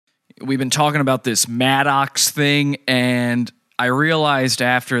we've been talking about this Maddox thing, and I realized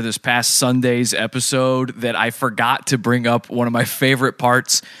after this past Sunday's episode that I forgot to bring up one of my favorite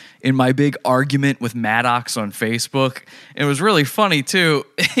parts in my big argument with Maddox on Facebook. It was really funny, too.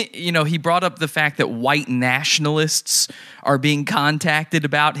 He brought up the fact that white nationalists are being contacted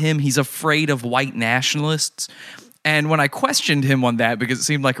about him. He's afraid of white nationalists. And when I questioned him on that, because it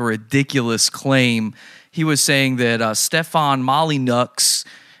seemed like a ridiculous claim, he was saying that Stefan Molyneux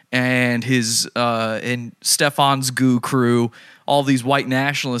and and Stefan's Goo crew, all these white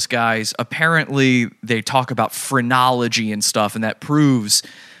nationalist guys, apparently they talk about phrenology and stuff, and that proves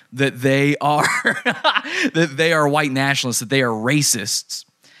that they are that they are white nationalists, that they are racists.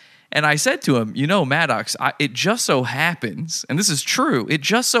 And I said to him, Maddox, it just so happens, and this is true, it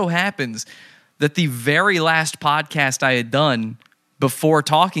just so happens that the very last podcast I had done before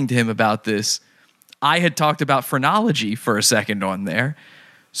talking to him about this, I had talked about phrenology for a second on there.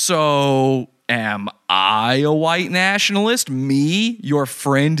 So am I a white nationalist? Me, your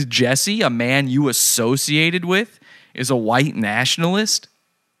friend Jesse, a man you associated with, is a white nationalist?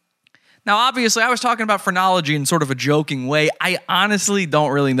 Now, obviously, I was talking about phrenology in sort of a joking way. I honestly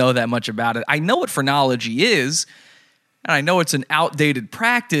don't really know that much about it. I know what phrenology is, and I know it's an outdated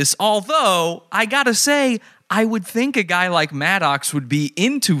practice, although I gotta say, I would think a guy like Maddox would be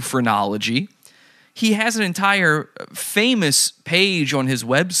into phrenology. He has an entire famous page on his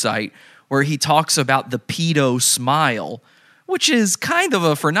website where he talks about the pedo smile, which is kind of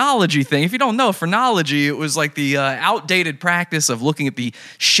a phrenology thing. If you don't know, phrenology, it was like the outdated practice of looking at the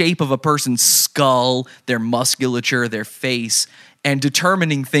shape of a person's skull, their musculature, their face, and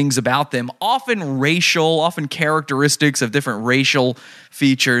determining things about them, often characteristics of different racial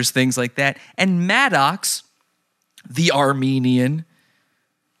features, things like that. And Maddox, the Armenian,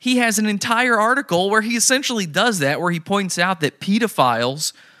 he has an entire article where he essentially does that, where he points out that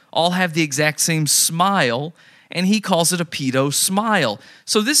pedophiles all have the exact same smile, and he calls it a pedo smile.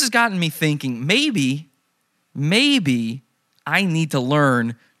 So this has gotten me thinking, maybe I need to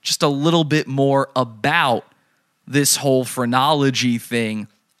learn just a little bit more about this whole phrenology thing.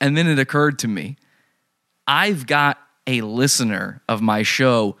 And then it occurred to me, I've got a listener of my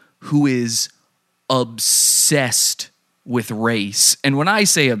show who is obsessed with race. And when I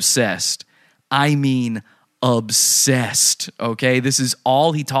say obsessed, I mean obsessed, okay? This is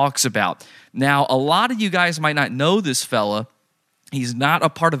all he talks about. Now, a lot of you guys might not know this fella. He's not a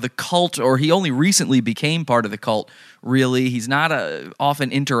part of the cult, or he only recently became part of the cult, really. He's not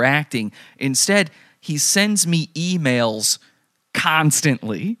often interacting. Instead, he sends me emails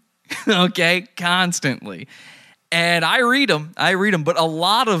constantly, okay? Constantly. And I read them, but a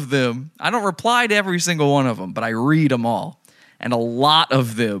lot of them, I don't reply to every single one of them, but I read them all. And a lot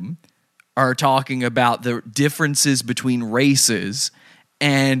of them are talking about the differences between races,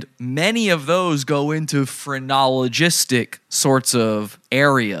 and many of those go into phrenologistic sorts of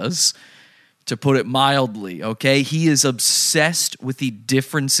areas, to put it mildly, okay? He is obsessed with the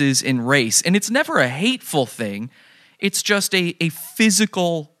differences in race, and it's never a hateful thing. It's just a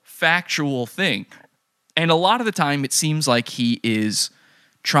physical, factual thing. And a lot of the time, it seems like he is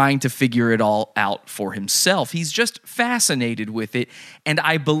trying to figure it all out for himself. He's just fascinated with it, and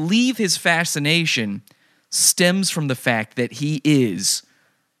I believe his fascination stems from the fact that he is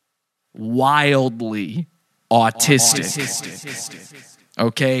wildly autistic.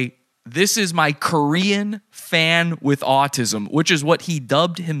 Okay? This is my Korean fan with autism, which is what he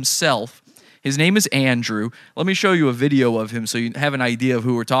dubbed himself. His name is Andrew. Let me show you a video of him so you have an idea of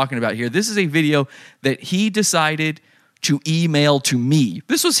who we're talking about here. This is a video that he decided to email to me.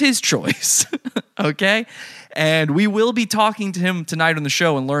 This was his choice, okay? And we will be talking to him tonight on the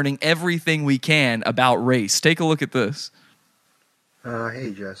show and learning everything we can about race. Take a look at this.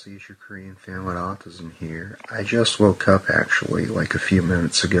 Hey Jesse, it's your Korean fan with autism here. I just woke up actually like a few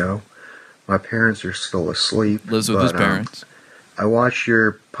minutes ago. My parents are still asleep. Lives with his parents. I watched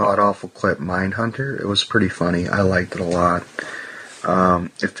your pod-awful clip Mindhunter. It was pretty funny. I liked it a lot.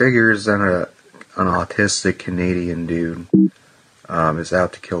 It figures that an autistic Canadian dude is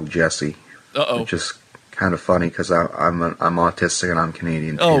out to kill Jesse. Which is kind of funny because I'm autistic and I'm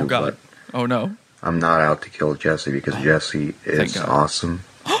Canadian too. Oh God! Oh no! I'm not out to kill Jesse because Jesse is awesome.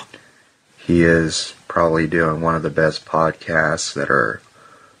 He is probably doing one of the best podcasts that are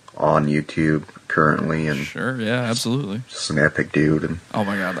on YouTube currently, and sure, yeah, absolutely, just an epic dude. And oh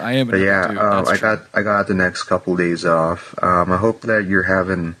my God, I am. But yeah, I got the next couple days off. I hope that you're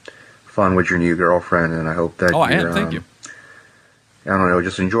having fun with your new girlfriend, and I hope that I am. Thank you. I don't know,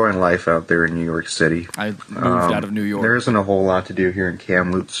 just enjoying life out there in New York City. I moved out of New York. There isn't a whole lot to do here in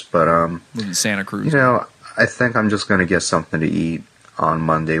Kamloops, but live in Santa Cruz. You know, I think I'm just going to get something to eat. on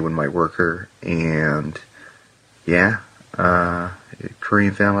Monday with my worker, and yeah,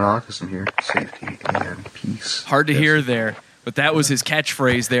 Korean family autism here, safety and peace. Hard to hear there, but that was his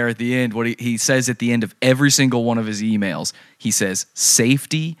catchphrase there at the end. What he says at the end of every single one of his emails, he says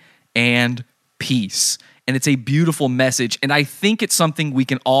safety and peace. And it's a beautiful message, and I think it's something we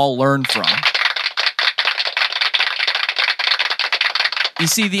can all learn from. You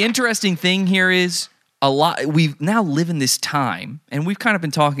see, the interesting thing here is we now live in this time, and we've kind of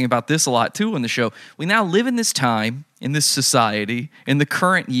been talking about this a lot too on the show. We now live in this time, in this society, in the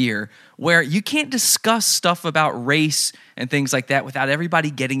current year, where you can't discuss stuff about race and things like that without everybody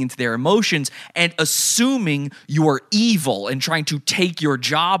getting into their emotions and assuming you are evil and trying to take your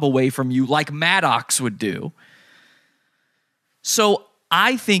job away from you like Maddox would do. So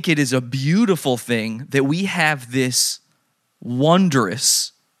I think it is a beautiful thing that we have this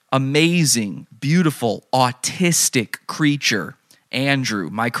wondrous, amazing, beautiful, autistic creature, Andrew,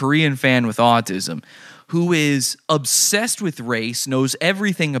 my Korean fan with autism, who is obsessed with race, knows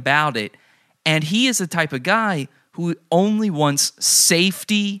everything about it, and he is the type of guy who only wants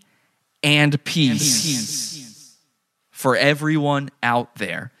safety and peace for everyone out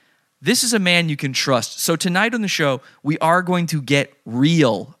there. This is a man you can trust. So tonight on the show, we are going to get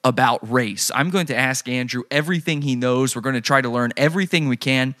real about race. I'm going to ask Andrew everything he knows. We're going to try to learn everything we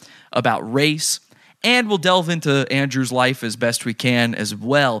can about race, and we'll delve into Andrew's life as best we can as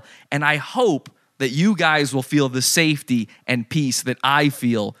well. And I hope that you guys will feel the safety and peace that I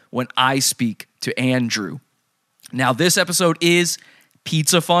feel when I speak to Andrew. Now, this episode is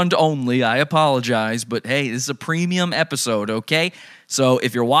Pizza Fund only. I apologize, but hey, this is a premium episode, okay? So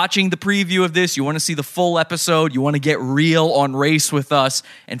if you're watching the preview of this, you want to see the full episode, you want to get real on race with us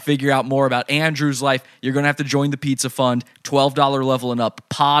and figure out more about Andrew's life, you're going to have to join the Pizza Fund, $12 level and up,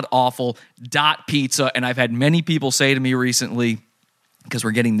 podawful.pizza. And I've had many people say to me recently, because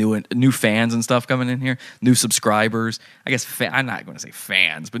we're getting new fans and stuff coming in here, new subscribers. I guess I'm not going to say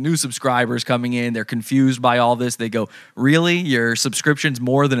fans, but new subscribers coming in. They're confused by all this. They go, really? Your subscription's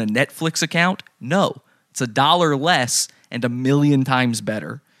more than a Netflix account? No. It's $1 less and 1,000,000 times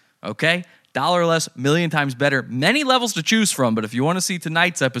better. Okay? $1 less, 1,000,000 times better. Many levels to choose from, but if you want to see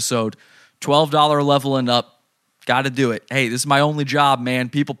tonight's episode, $12 level and up, got to do it. Hey, this is my only job, man.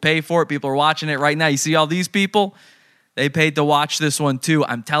 People pay for it. People are watching it right now. You see all these people? They paid to watch this one too.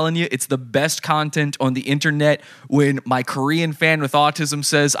 I'm telling you, it's the best content on the internet. When my Korean fan with autism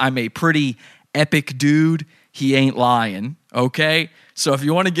says I'm a pretty epic dude, he ain't lying, okay? So if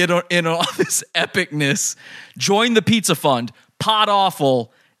you want to get in on this epicness, join the Pizza Fund,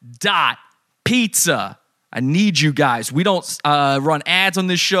 podawful.pizza. I need you guys. We don't run ads on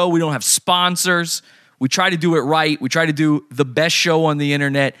this show. We don't have sponsors. We try to do it right. We try to do the best show on the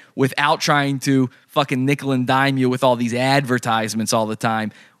internet without trying to fucking nickel and dime you with all these advertisements all the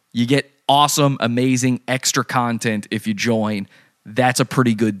time. You get awesome, amazing, extra content if you join. That's a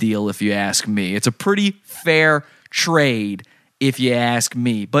pretty good deal if you ask me. It's a pretty fair trade if you ask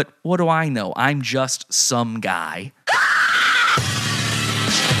me. But what do I know? I'm just some guy.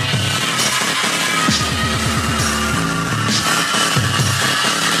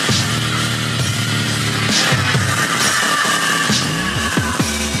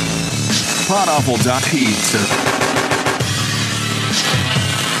 podawful.pizza.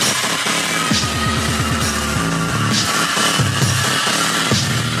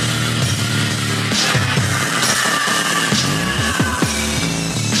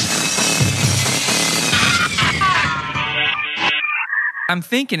 I'm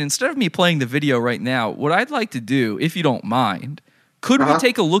thinking, instead of me playing the video right now, what I'd like to do, if you don't mind, could we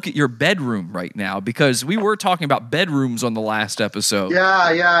take a look at your bedroom right now? Because we were talking about bedrooms on the last episode.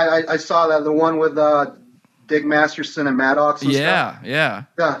 Yeah, I saw that. The one with Dick Masterson and Maddox and stuff. Yeah.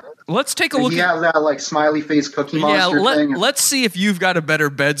 Let's take a look. He has that like smiley face cookie monster thing. Let's see if you've got a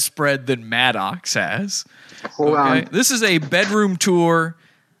better bedspread than Maddox has. Hold on. This is a bedroom tour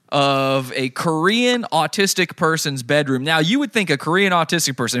of a Korean autistic person's bedroom. Now, you would think a Korean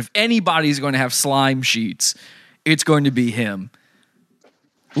autistic person, if anybody's going to have slime sheets, it's going to be him.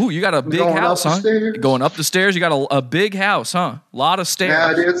 Ooh, you got a big house, huh? Going up the stairs. You got a big house, huh? A lot of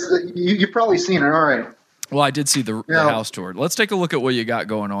stairs. Yeah, you've probably seen it. All right. Well, I did see the house tour. Let's take a look at what you got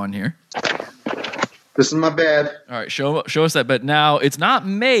going on here. This is my bed. All right, show us that bed. Now, it's not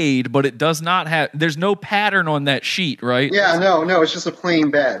made, but it does not have. There's no pattern on that sheet, right? Yeah, no, it's just a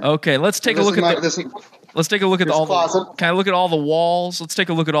plain bed. Okay, let's take a look at this. Let's take a look at all the. Can I look at all the walls? Let's take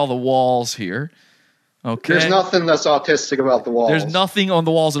a look at all the walls here. Okay. There's nothing that's autistic about the walls. There's nothing on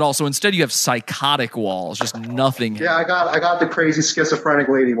the walls at all. So instead you have psychotic walls, just nothing. Yeah, I got the crazy schizophrenic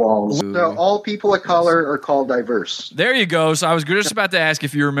lady walls. Ooh. So all people of color are called diverse. There you go. So I was just about to ask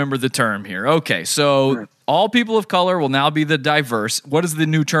if you remember the term here. Okay, so all people of color will now be the diverse. What is the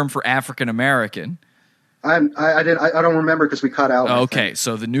new term for African American? I don't remember because we cut out. Okay,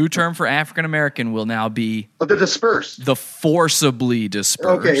 so the new term for African American will now be the dispersed. The forcibly dispersed.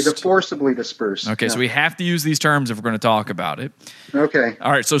 Okay, the forcibly dispersed. Okay, so we have to use these terms if we're going to talk about it. Okay.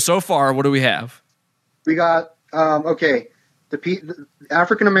 All right, so far, what do we have? We got, the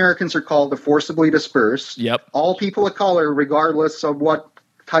African Americans are called the forcibly dispersed. Yep. All people of color, regardless of what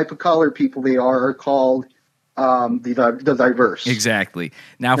type of color people they are called the diverse. Exactly.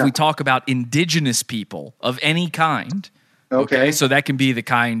 Now, if we talk about indigenous people of any kind, okay, so that can be the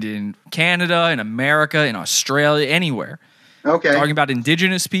kind in Canada, in America, in Australia, anywhere. Okay. Talking about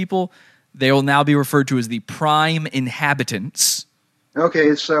indigenous people, they will now be referred to as the prime inhabitants.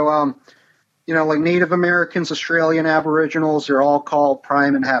 Okay, so, like Native Americans, Australian Aboriginals, they're all called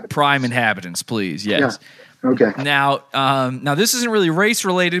prime inhabitants. Prime inhabitants, please, yes. Yeah. Okay. Now this isn't really race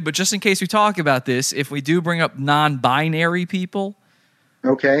related, but just in case we talk about this, if we do bring up non-binary people,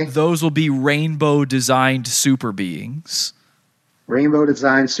 okay, those will be rainbow designed super beings. Rainbow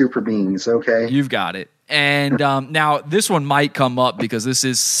designed super beings. Okay, you've got it. And now this one might come up because this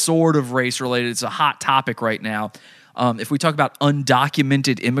is sort of race related. It's a hot topic right now. If we talk about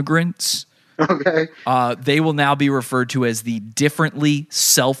undocumented immigrants, okay, they will now be referred to as the differently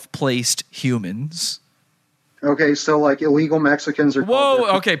self-placed humans. Okay, so like illegal Mexicans are.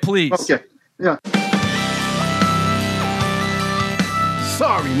 Whoa! Okay, please. Okay, yeah.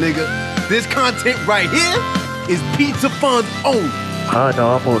 Sorry, nigga. This content right here is pizza funds only.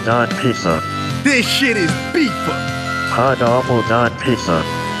 Pineapple pizza. This shit is beefer. Pineapple pizza.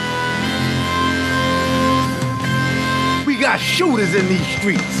 We got shooters in these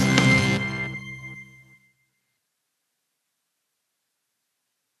streets.